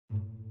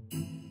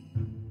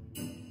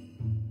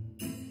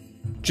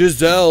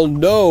Giselle,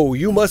 no,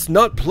 you must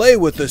not play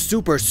with the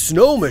super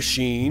snow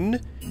machine.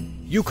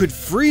 You could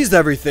freeze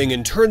everything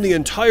and turn the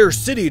entire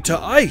city to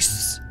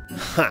ice.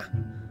 Huh.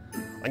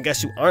 I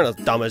guess you aren't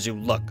as dumb as you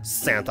look,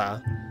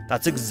 Santa.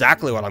 That's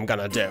exactly what I'm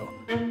gonna do.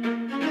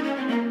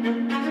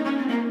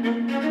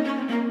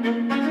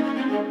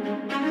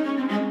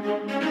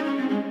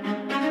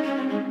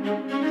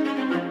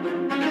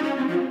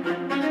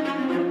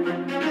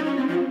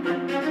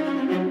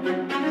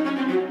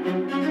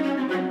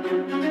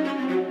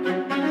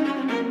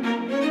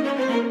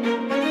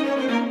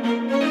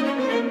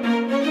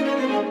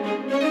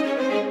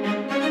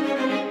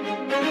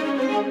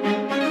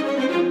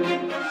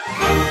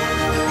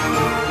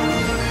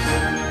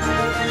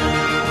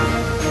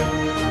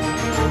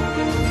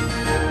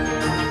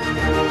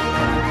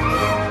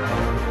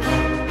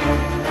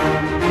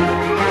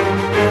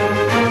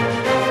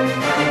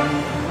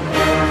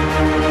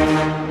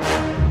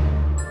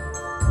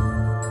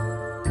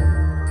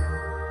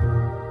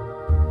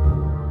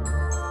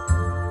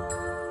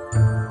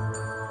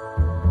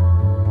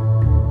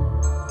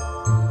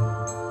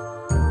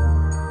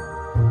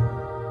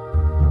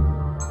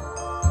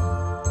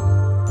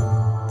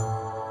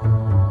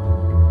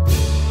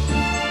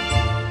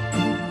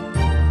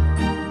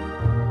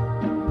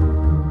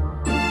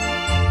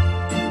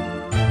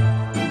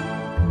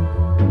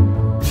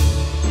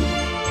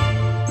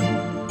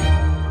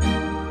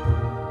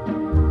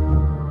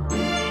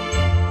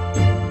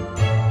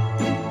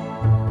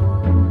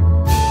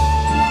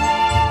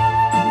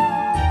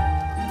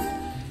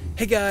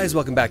 Hey guys,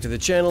 welcome back to the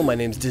channel. My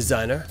name's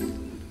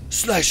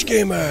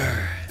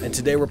Designer/Gamer, and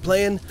today we're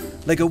playing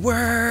LEGO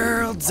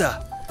Worlds.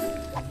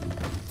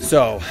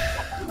 So,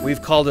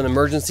 we've called an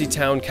emergency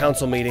town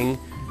council meeting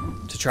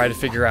to try to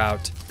figure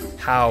out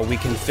how we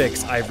can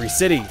fix Ivory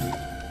City.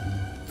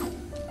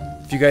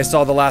 If you guys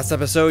saw the last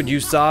episode, you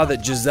saw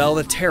that Giselle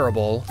the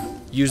Terrible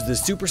used the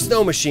super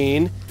snow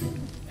machine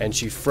and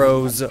she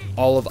froze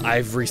all of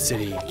Ivory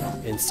City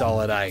in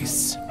solid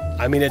ice.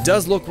 I mean, it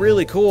does look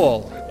really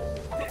cool,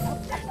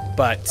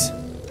 but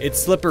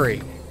it's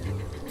slippery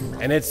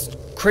and it's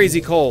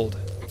crazy cold.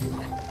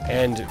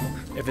 And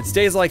if it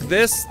stays like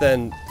this,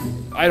 then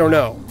I don't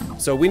know.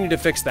 So we need to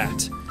fix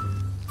that.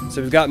 So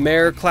we've got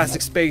Mayor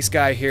Classic Space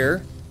Guy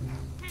here,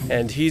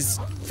 and he's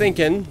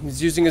thinking,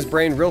 he's using his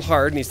brain real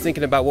hard, and he's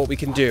thinking about what we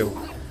can do.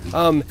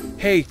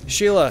 Hey,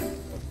 Sheila,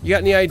 you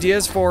got any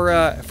ideas for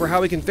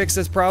how we can fix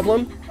this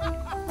problem?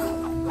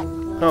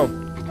 Oh,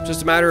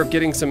 just a matter of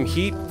getting some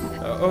heat?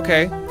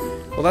 Okay,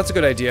 well that's a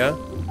good idea.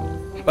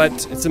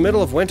 But it's the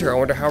middle of winter. I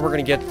wonder how we're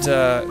gonna get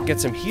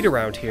some heat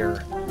around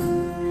here.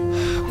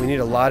 We need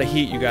a lot of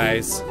heat, you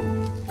guys.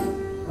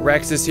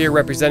 Rex is here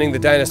representing the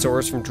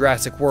dinosaurs from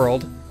Jurassic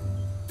World.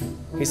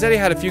 He said he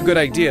had a few good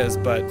ideas,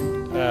 but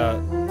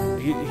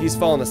he's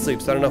fallen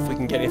asleep, so I don't know if we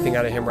can get anything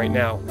out of him right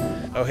now.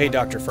 Oh, hey,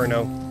 Dr.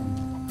 Furno.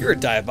 You're a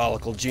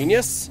diabolical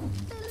genius.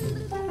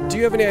 Do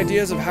you have any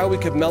ideas of how we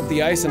could melt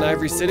the ice in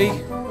Ivory City?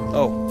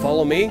 Oh,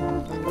 follow me?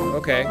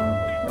 Okay,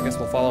 I guess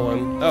we'll follow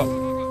him.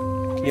 Oh.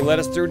 Can you let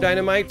us through,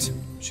 Dynamite?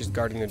 She's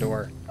guarding the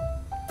door.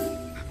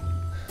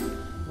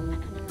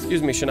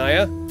 Excuse me,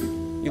 Shania.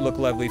 You look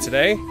lovely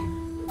today.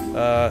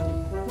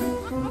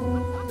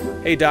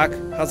 Hey, Doc.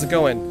 How's it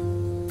going?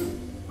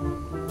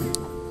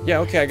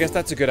 Yeah, okay, I guess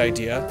that's a good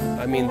idea.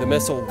 I mean, the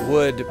missile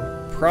would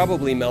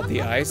probably melt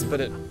the ice,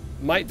 but it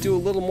might do a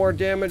little more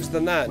damage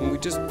than that, and we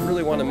just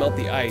really want to melt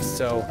the ice,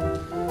 so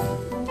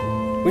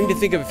we need to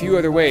think of a few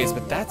other ways,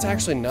 but that's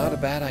actually not a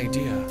bad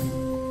idea.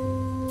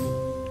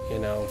 You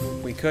know,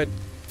 we could...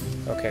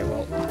 Okay,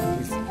 well,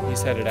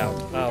 he's headed out.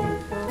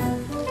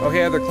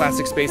 Okay, other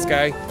Classic Space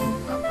Guy.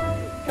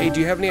 Hey, do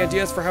you have any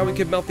ideas for how we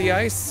could melt the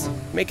ice?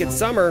 Make it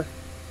summer?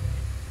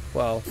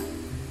 Well,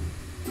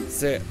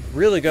 it's a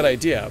really good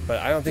idea, but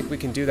I don't think we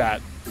can do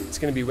that. It's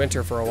gonna be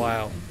winter for a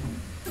while.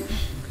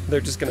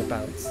 They're just gonna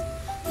bounce.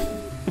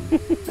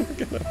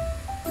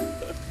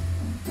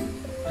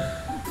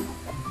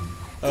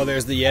 Oh,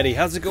 there's the Yeti.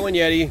 How's it going,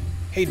 Yeti?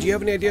 Hey, do you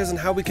have any ideas on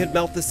how we could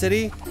melt the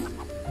city?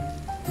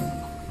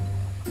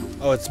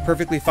 Oh, it's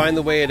perfectly fine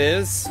the way it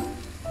is?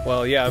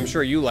 Well, yeah, I'm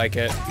sure you like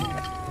it.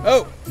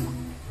 Oh!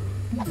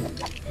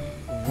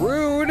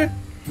 Rude!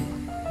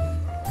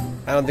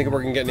 I don't think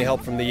we're gonna get any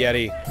help from the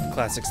Yeti,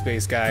 Classic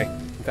Space Guy.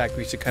 In fact,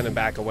 we should kind of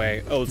back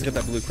away. Oh, let's get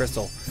that blue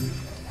crystal.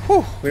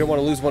 Whew, we don't want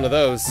to lose one of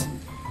those.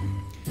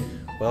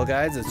 Well,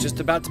 guys, it's just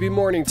about to be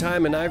morning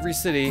time, and Ivory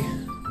City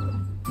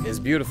is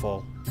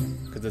beautiful,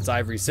 because it's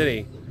Ivory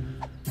City.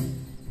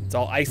 It's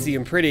all icy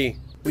and pretty.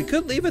 We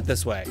could leave it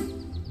this way,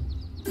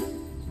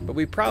 but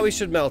we probably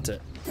should melt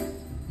it.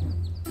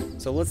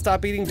 So let's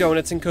stop eating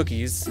donuts and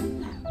cookies,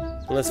 and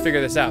let's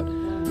figure this out.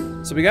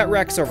 So we got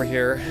Rex over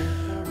here.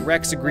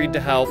 Rex agreed to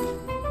help.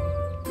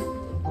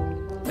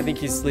 I think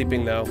he's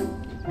sleeping though.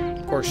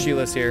 Of course,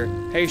 Sheila's here.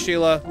 Hey,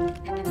 Sheila.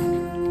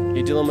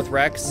 You dealing with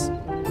Rex?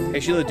 Hey,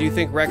 Sheila, do you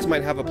think Rex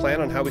might have a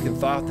plan on how we can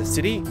thaw out the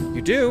city?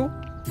 You do?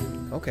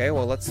 Okay,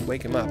 well, let's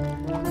wake him up.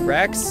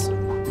 Rex?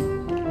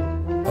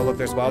 Oh, look,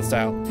 there's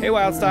Wildstyle. Hey,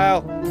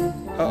 Wildstyle!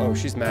 Uh-oh,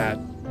 she's mad.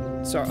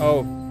 Sorry.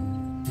 Oh,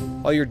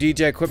 All your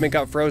DJ equipment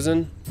got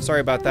frozen. Sorry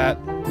about that.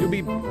 You'll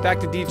be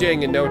back to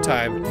DJing in no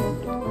time.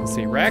 Let's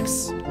see,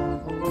 Rex?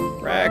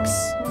 Rex?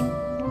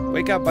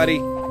 Wake up, buddy.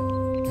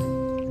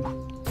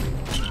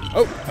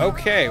 Oh,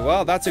 okay.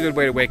 Well, that's a good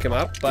way to wake him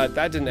up, but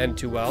that didn't end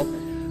too well.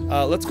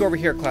 Let's go over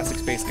here, classic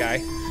space guy.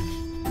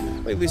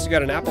 Well, at least you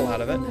got an apple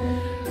out of it.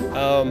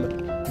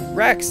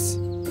 Rex.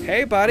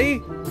 Hey,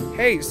 buddy.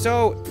 Hey,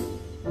 so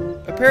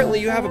apparently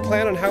you have a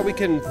plan on how we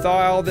can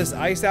thaw all this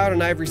ice out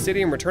in Ivory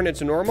City and return it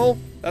to normal?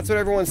 That's what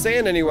everyone's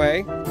saying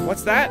anyway.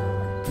 What's that?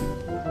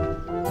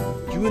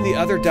 You and the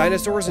other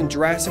dinosaurs in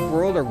Jurassic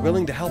World are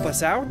willing to help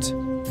us out?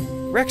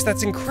 Rex,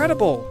 that's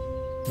incredible.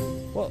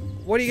 Well,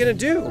 what are you gonna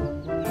do?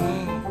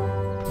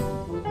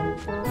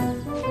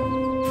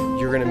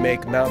 You're gonna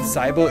make Mount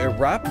Sibo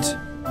erupt?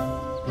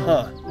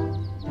 Huh.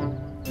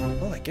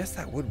 Well, I guess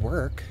that would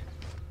work.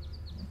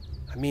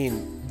 I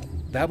mean,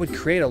 that would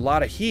create a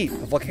lot of heat.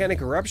 A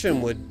volcanic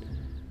eruption would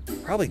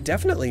probably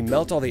definitely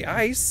melt all the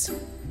ice.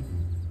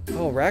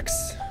 Oh,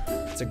 Rex,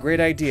 it's a great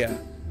idea.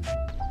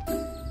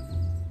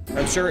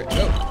 I'm sure,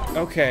 oh,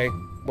 okay,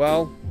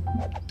 well,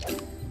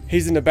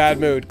 he's in a bad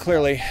mood,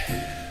 clearly.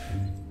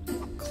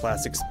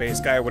 Classic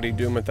space guy, what are you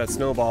doing with that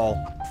snowball?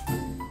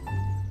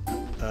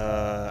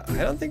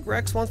 I don't think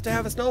Rex wants to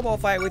have a snowball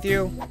fight with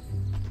you.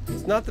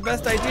 It's not the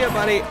best idea,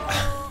 buddy.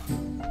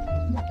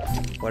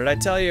 What did I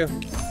tell you?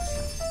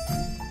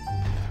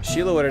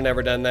 Sheila would have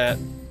never done that.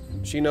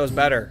 She knows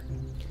better.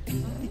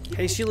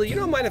 Hey Sheila, you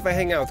don't mind if I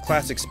hang out with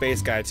Classic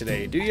Space Guy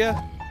today, do ya?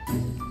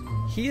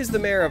 He is the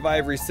mayor of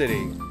Ivory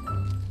City.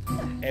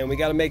 And we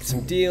gotta make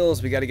some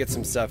deals, we gotta get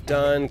some stuff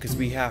done, because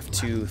we have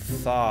to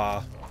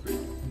thaw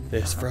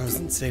this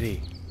frozen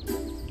city.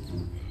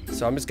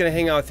 So I'm just gonna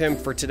hang out with him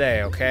for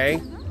today, okay?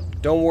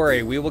 Don't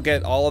worry, we will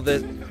get all of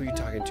this. Who are you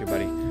talking to,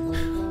 buddy?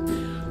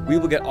 We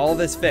will get all of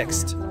this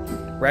fixed.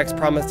 Rex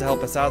promised to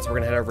help us out, so we're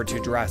gonna head over to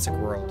Jurassic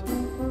World.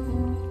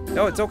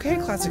 No, it's okay,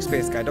 Classic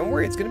Space Guy. Don't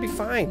worry, it's gonna be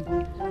fine.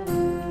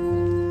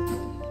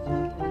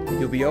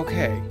 You'll be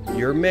okay.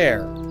 You're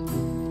mayor.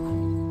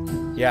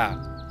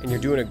 Yeah, and you're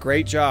doing a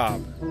great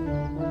job. I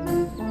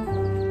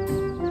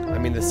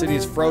mean, the city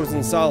is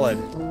frozen solid,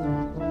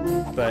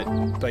 but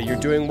you're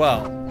doing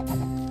well.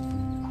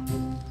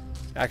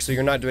 Actually,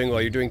 you're not doing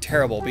well. You're doing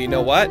terrible. But you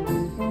know what?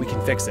 We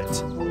can fix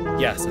it.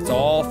 Yes, it's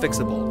all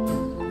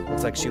fixable.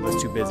 Looks like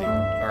Sheila's too busy.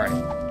 All right,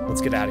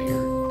 let's get out of here.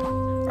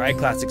 All right,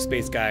 Classic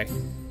Space Guy.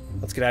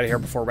 Let's get out of here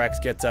before Rex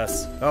gets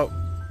us. Oh.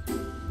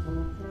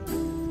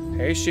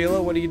 Hey,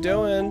 Sheila, what are you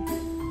doing?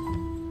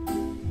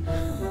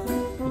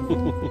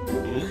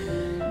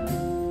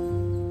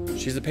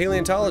 She's a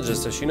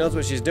paleontologist, so she knows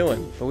what she's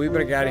doing. But we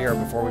better get out of here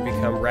before we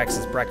become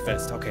Rex's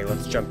breakfast. Okay,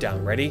 let's jump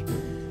down. Ready?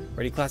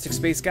 Ready, Classic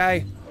Space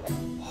Guy?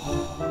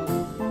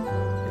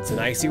 It's an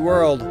icy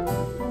world,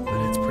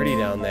 but it's pretty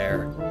down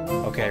there.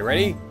 Okay,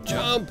 ready?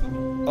 Jump!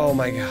 Oh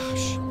my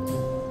gosh.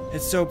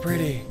 It's so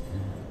pretty.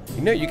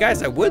 You know, you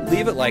guys, I would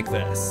leave it like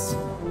this,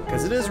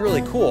 because it is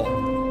really cool.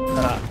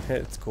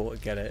 It's cool,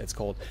 get it, it's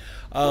cold.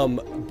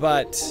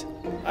 But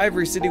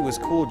Ivory City was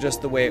cool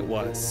just the way it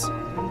was.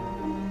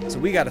 So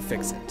we gotta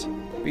fix it.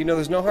 But you know,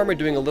 there's no harm in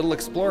doing a little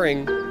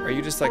exploring. Are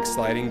you just like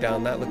sliding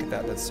down that? Look at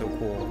that, that's so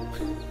cool.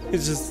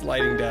 It's just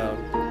sliding down.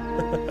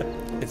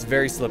 It's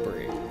very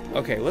slippery.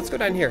 Okay, let's go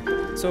down here.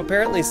 So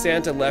apparently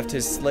Santa left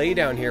his sleigh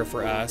down here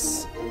for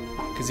us,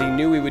 because he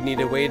knew we would need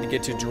a way to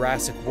get to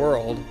Jurassic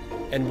World.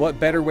 And what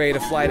better way to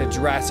fly to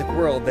Jurassic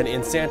World than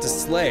in Santa's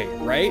sleigh,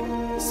 right?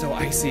 So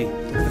icy.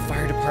 Look at the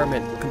fire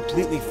department,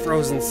 completely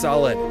frozen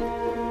solid.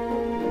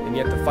 And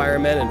yet the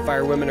firemen and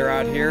firewomen are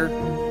out here.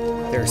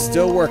 They're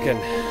still working.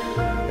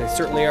 They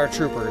certainly are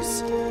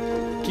troopers.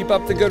 Keep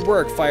up the good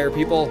work, fire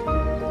people.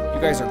 You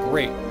guys are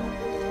great.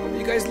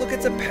 You guys, look,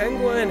 it's a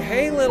penguin.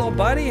 Hey, little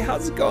buddy,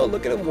 how's it going?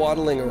 Look at him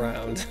waddling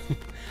around.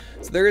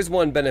 So there is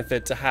one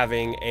benefit to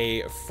having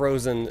a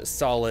frozen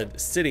solid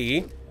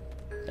city.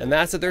 And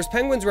that's that there's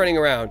penguins running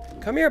around.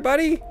 Come here,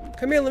 buddy.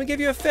 Come here, let me give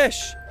you a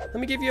fish. Let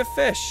me give you a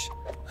fish.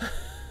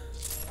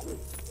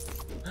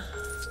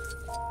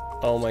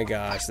 Oh my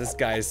gosh, this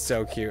guy is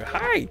so cute.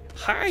 Hi,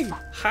 hi,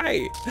 hi.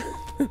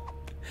 Do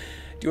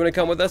you want to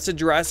come with us to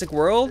Jurassic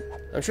World?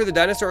 I'm sure the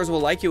dinosaurs will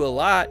like you a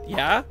lot,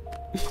 yeah?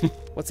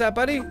 What's that,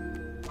 buddy?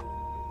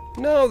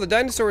 No, the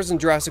dinosaurs in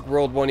Jurassic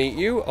World won't eat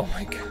you. Oh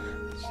my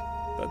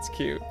gosh, that's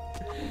cute.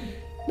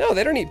 No,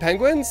 they don't eat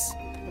penguins.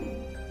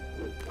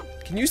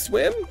 Can you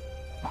swim?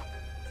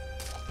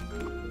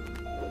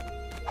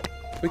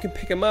 We can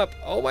pick him up.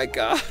 Oh my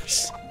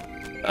gosh.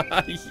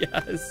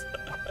 Yes.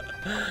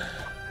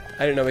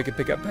 I didn't know we could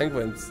pick up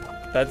penguins.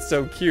 That's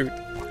so cute.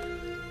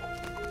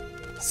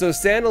 So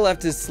Santa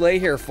left his sleigh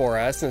here for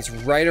us, and it's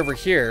right over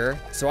here.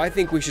 So I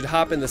think we should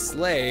hop in the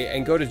sleigh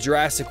and go to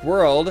Jurassic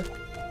World.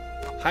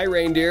 Hi,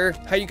 reindeer.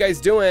 How you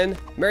guys doing?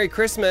 Merry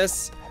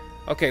Christmas.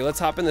 Okay, let's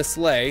hop in the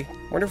sleigh.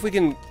 Wonder if we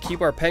can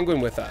keep our penguin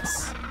with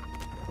us.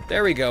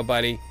 There we go,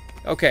 buddy.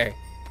 Okay,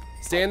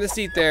 stay in the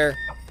seat there.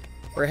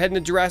 We're heading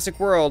to Jurassic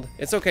World.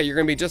 It's okay, you're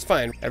gonna be just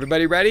fine.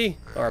 Everybody ready?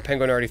 Oh, our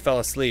penguin already fell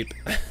asleep.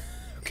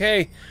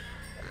 Okay,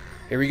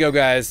 here we go,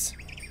 guys.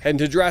 Heading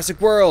to Jurassic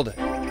World.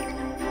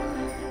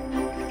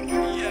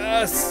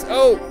 Yes!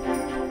 Oh!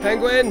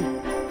 Penguin?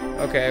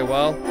 Okay,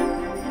 well,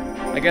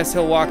 I guess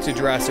he'll walk to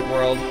Jurassic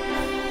World.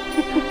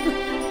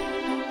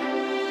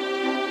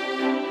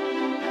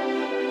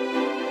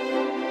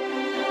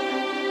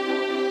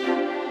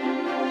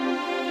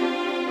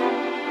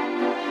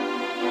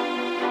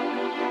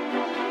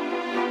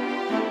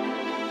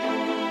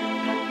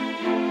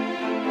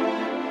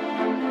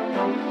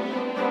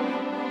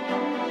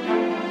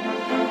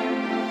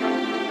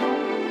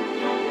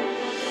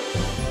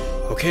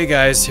 Okay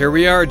guys, here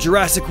we are,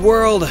 Jurassic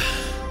World.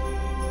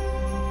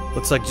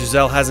 Looks like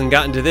Giselle hasn't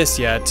gotten to this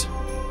yet.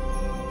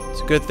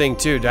 It's a good thing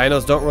too,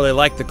 dinos don't really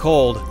like the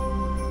cold.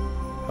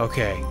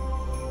 Okay.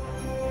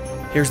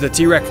 Here's the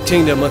T-Rex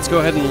Kingdom. Let's go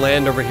ahead and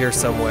land over here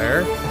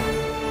somewhere.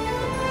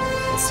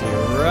 Let's see,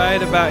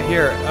 right about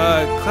here.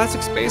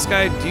 Classic Space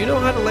Guy, do you know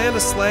how to land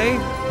a sleigh?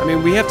 I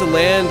mean, we have to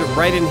land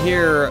right in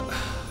here,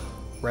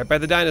 right by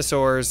the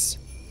dinosaurs.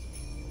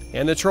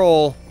 And the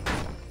troll.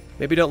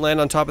 Maybe don't land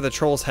on top of the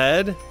troll's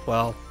head?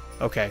 Well,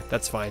 okay,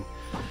 that's fine.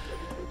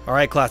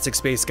 Alright, Classic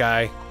Space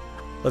Guy.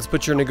 Let's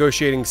put your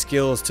negotiating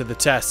skills to the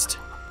test.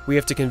 We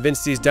have to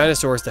convince these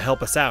dinosaurs to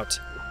help us out.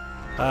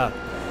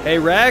 Hey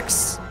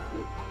Rex?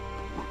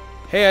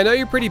 Hey, I know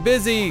you're pretty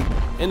busy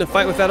in the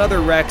fight with that other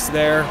Rex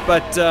there,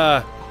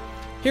 but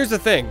here's the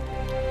thing.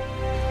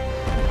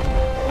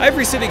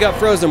 Ivory City got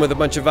frozen with a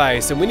bunch of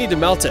ice, and we need to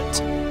melt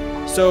it.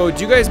 So,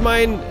 do you guys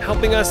mind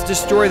helping us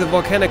destroy the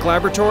volcanic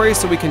laboratory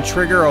so we can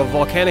trigger a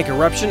volcanic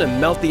eruption and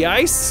melt the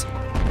ice?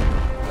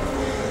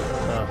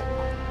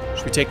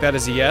 Should we take that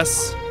as a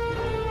yes?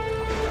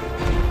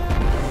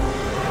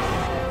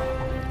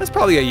 That's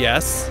probably a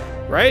yes,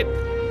 right?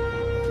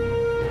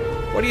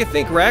 What do you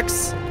think,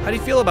 Rex? How do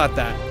you feel about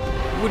that?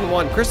 You wouldn't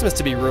want Christmas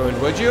to be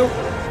ruined, would you?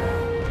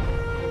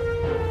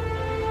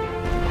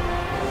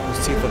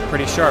 Those teeth look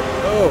pretty sharp.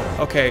 Oh,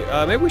 okay.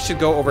 Maybe we should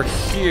go over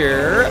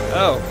here.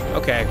 Oh,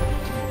 okay.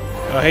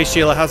 Oh, hey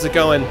Sheila, how's it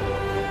going?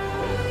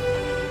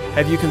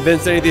 Have you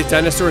convinced any of these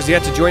dinosaurs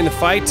yet to join the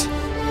fight?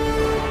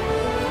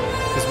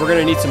 Because we're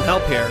gonna need some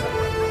help here.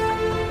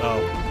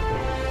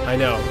 Oh, I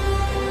know.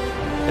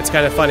 It's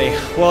kind of funny.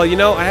 Well, you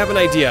know, I have an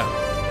idea.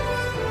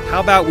 How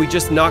about we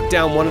just knock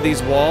down one of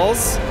these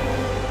walls?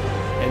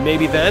 And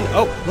maybe then,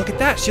 oh, look at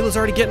that. Sheila's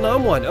already getting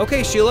on one.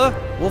 Okay, Sheila,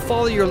 we'll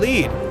follow your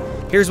lead.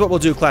 Here's what we'll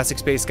do, Classic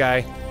Space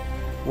Guy.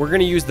 We're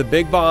gonna use the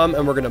big bomb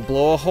and we're gonna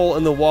blow a hole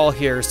in the wall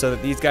here so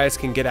that these guys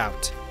can get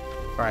out.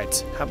 All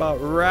right, how about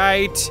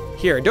right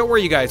here? Don't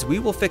worry, you guys, we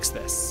will fix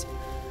this.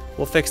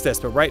 We'll fix this,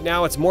 but right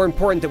now it's more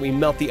important that we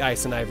melt the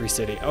ice in Ivory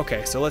City.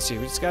 Okay, so let's see,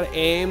 we just gotta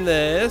aim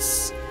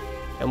this,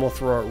 and we'll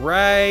throw it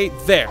right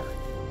there.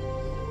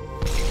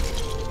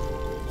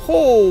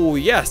 Oh,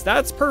 yes,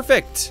 that's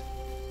perfect.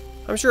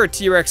 I'm sure a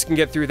T-Rex can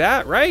get through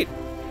that, right?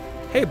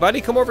 Hey,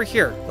 buddy, come over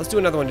here. Let's do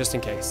another one just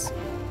in case.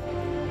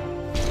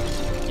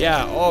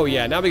 Yeah, oh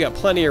yeah, now we got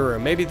plenty of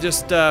room. Maybe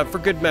just for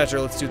good measure,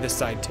 let's do this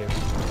side too.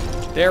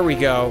 There we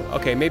go.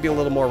 Okay, maybe a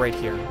little more right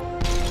here.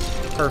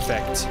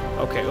 Perfect.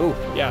 Okay, ooh,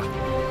 yeah.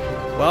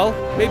 Well,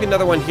 maybe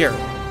another one here.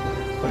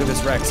 Look at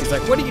this Rex. He's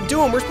like, what are you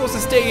doing? We're supposed to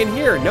stay in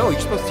here. No, you're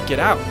supposed to get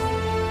out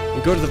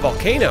and go to the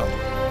volcano.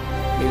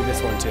 Maybe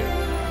this one too.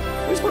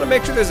 We just want to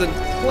make sure there's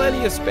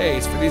plenty of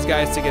space for these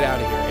guys to get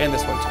out of here. And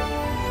this one too.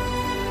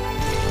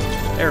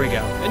 There we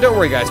go. And don't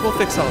worry, guys. We'll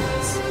fix all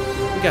this.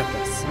 We got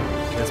this.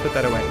 Okay, let's put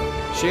that away.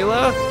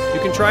 Sheila,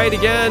 you can try it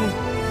again.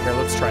 Here,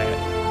 let's try it.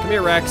 Come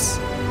here, Rex.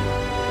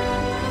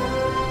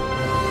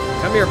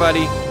 Come here,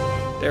 buddy.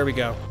 There we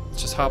go.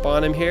 Let's just hop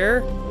on him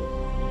here.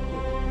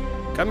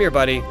 Come here,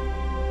 buddy.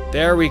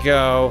 There we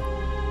go.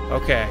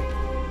 Okay.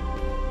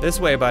 This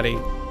way, buddy.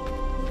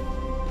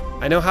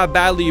 I know how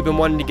badly you've been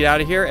wanting to get out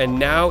of here, and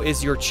now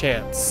is your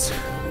chance.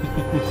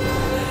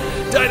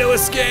 Dino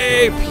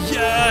escape!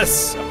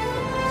 Yes!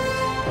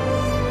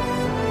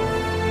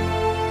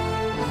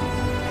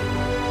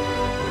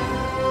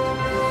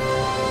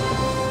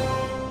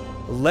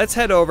 Let's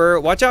head over.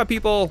 Watch out,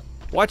 people.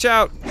 Watch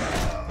out.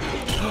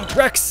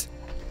 Rex!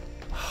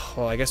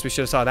 Well, I guess we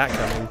should have saw that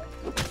coming.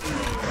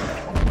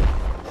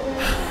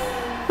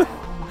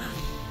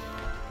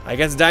 I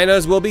guess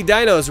dinos will be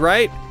dinos,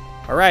 right?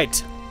 All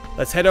right,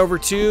 let's head over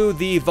to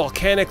the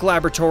volcanic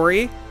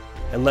laboratory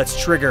and let's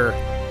trigger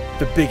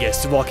the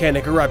biggest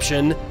volcanic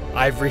eruption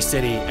Ivory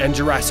City and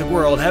Jurassic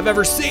World have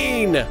ever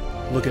seen.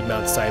 Look at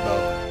Mount Sibo.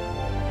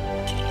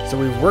 So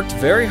we've worked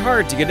very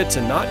hard to get it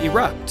to not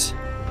erupt,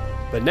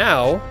 but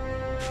now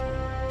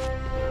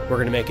we're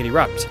gonna make it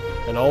erupt.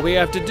 And all we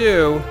have to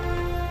do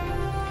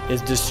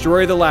is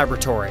destroy the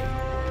laboratory.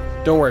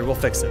 Don't worry, we'll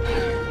fix it.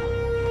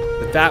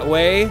 But that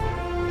way,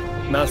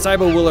 Mount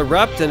Sibo will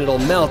erupt and it'll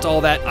melt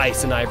all that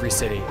ice in Ivory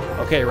City.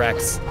 Okay,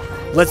 Rex,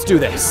 let's do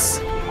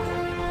this.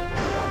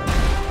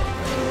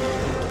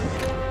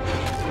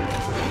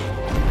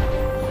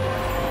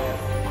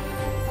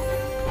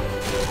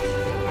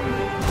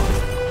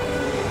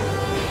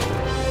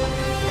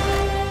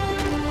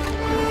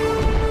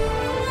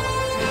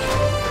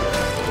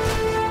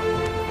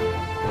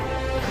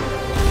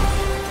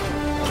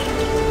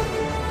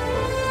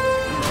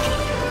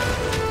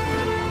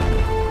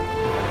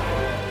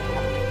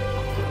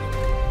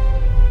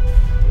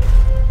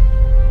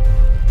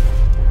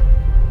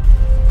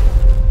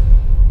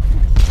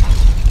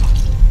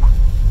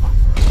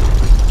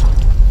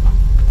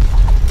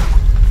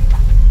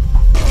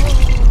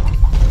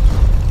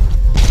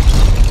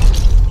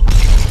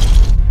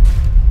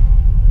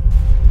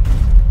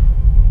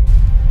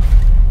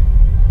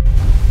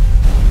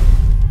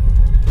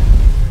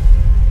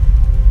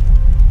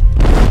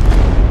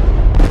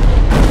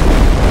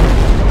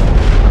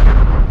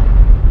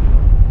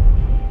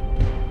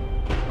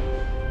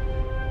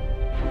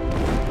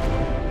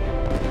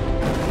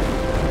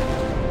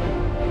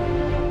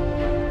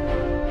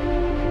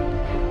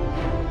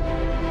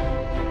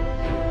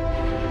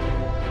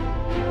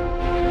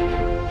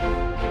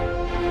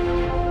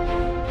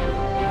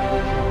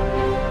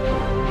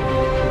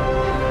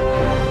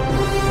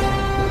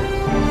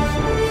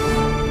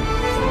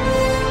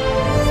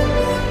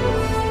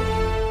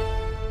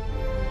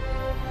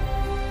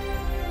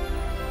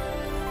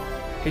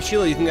 Hey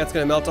Sheila, you think that's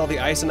gonna melt all the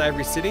ice in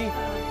Ivory City?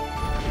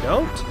 You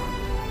don't?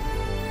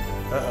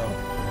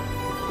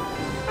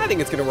 Uh-oh. I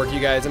think it's gonna work, you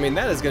guys. I mean,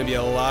 that is gonna be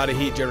a lot of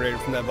heat generated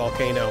from that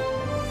volcano.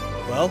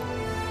 Well,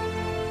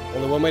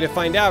 only one way to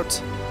find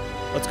out.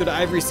 Let's go to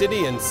Ivory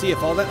City and see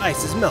if all that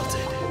ice is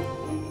melted.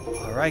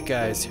 Alright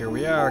guys, here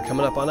we are,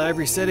 coming up on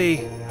Ivory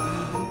City.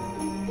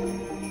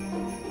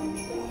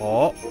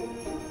 Oh,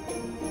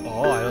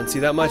 I don't see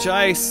that much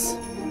ice.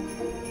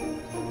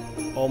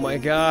 Oh my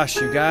gosh,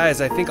 you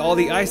guys, I think all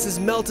the ice is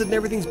melted and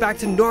everything's back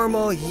to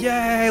normal.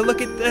 Yay,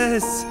 look at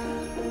this.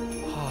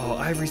 Oh,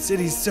 Ivory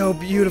City's so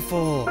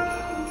beautiful.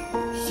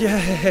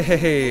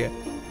 Yay.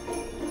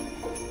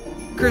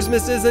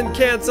 Christmas isn't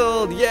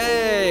canceled,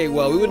 yay.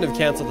 Well, we wouldn't have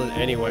canceled it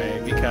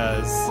anyway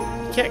because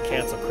you can't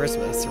cancel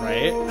Christmas,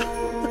 right?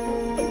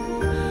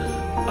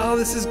 Oh,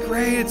 this is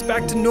great, it's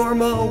back to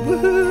normal,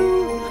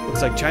 woohoo.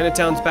 Looks like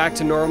Chinatown's back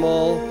to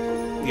normal.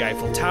 The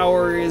Eiffel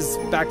Tower is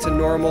back to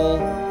normal.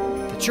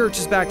 The church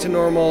is back to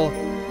normal.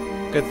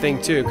 Good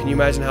thing too, can you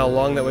imagine how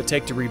long that would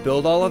take to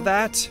rebuild all of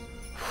that?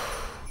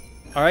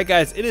 Alright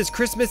guys, it is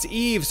Christmas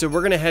Eve, so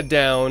we're gonna head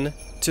down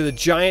to the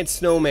giant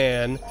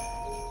snowman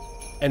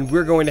and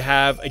we're going to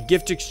have a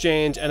gift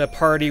exchange and a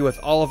party with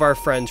all of our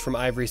friends from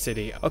Ivory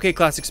City. Okay,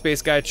 Classic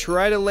Space Guy,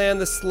 try to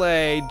land the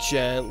sleigh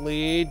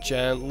gently,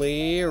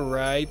 gently,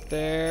 right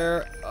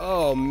there.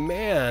 Oh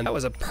man, that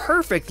was a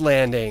perfect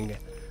landing.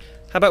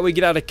 How about we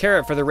get out a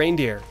carrot for the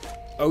reindeer?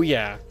 Oh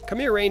yeah, come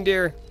here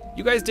reindeer.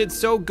 You guys did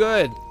so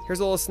good. Here's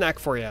a little snack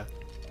for you.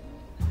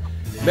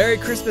 Merry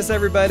Christmas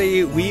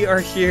everybody. We are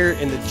here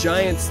in the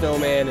giant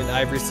snowman in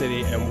Ivory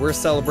City and we're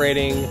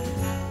celebrating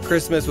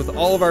Christmas with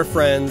all of our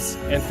friends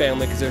and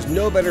family because there's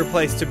no better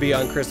place to be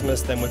on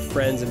Christmas than with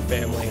friends and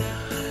family.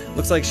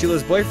 Looks like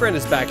Sheila's boyfriend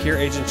is back here,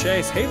 Agent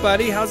Chase. Hey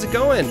buddy, how's it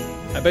going?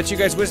 I bet you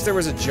guys wish there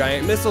was a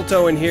giant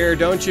mistletoe in here,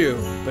 don't you?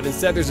 But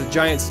instead there's a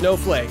giant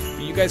snowflake.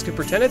 But you guys could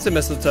pretend it's a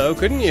mistletoe,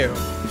 couldn't you?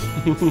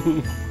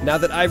 Now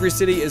that Ivory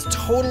City is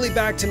totally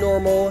back to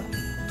normal,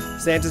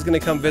 Santa's gonna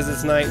come visit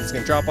tonight. He's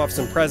gonna drop off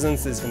some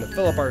presents. He's gonna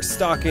fill up our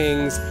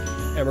stockings.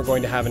 And we're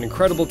going to have an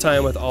incredible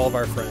time with all of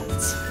our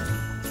friends.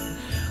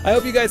 I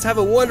hope you guys have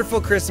a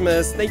wonderful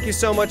Christmas. Thank you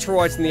so much for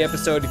watching the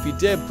episode. If you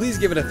did, please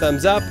give it a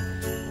thumbs up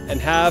and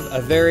have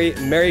a very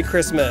Merry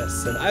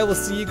Christmas. And I will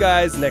see you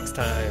guys next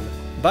time.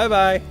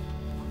 Bye-bye.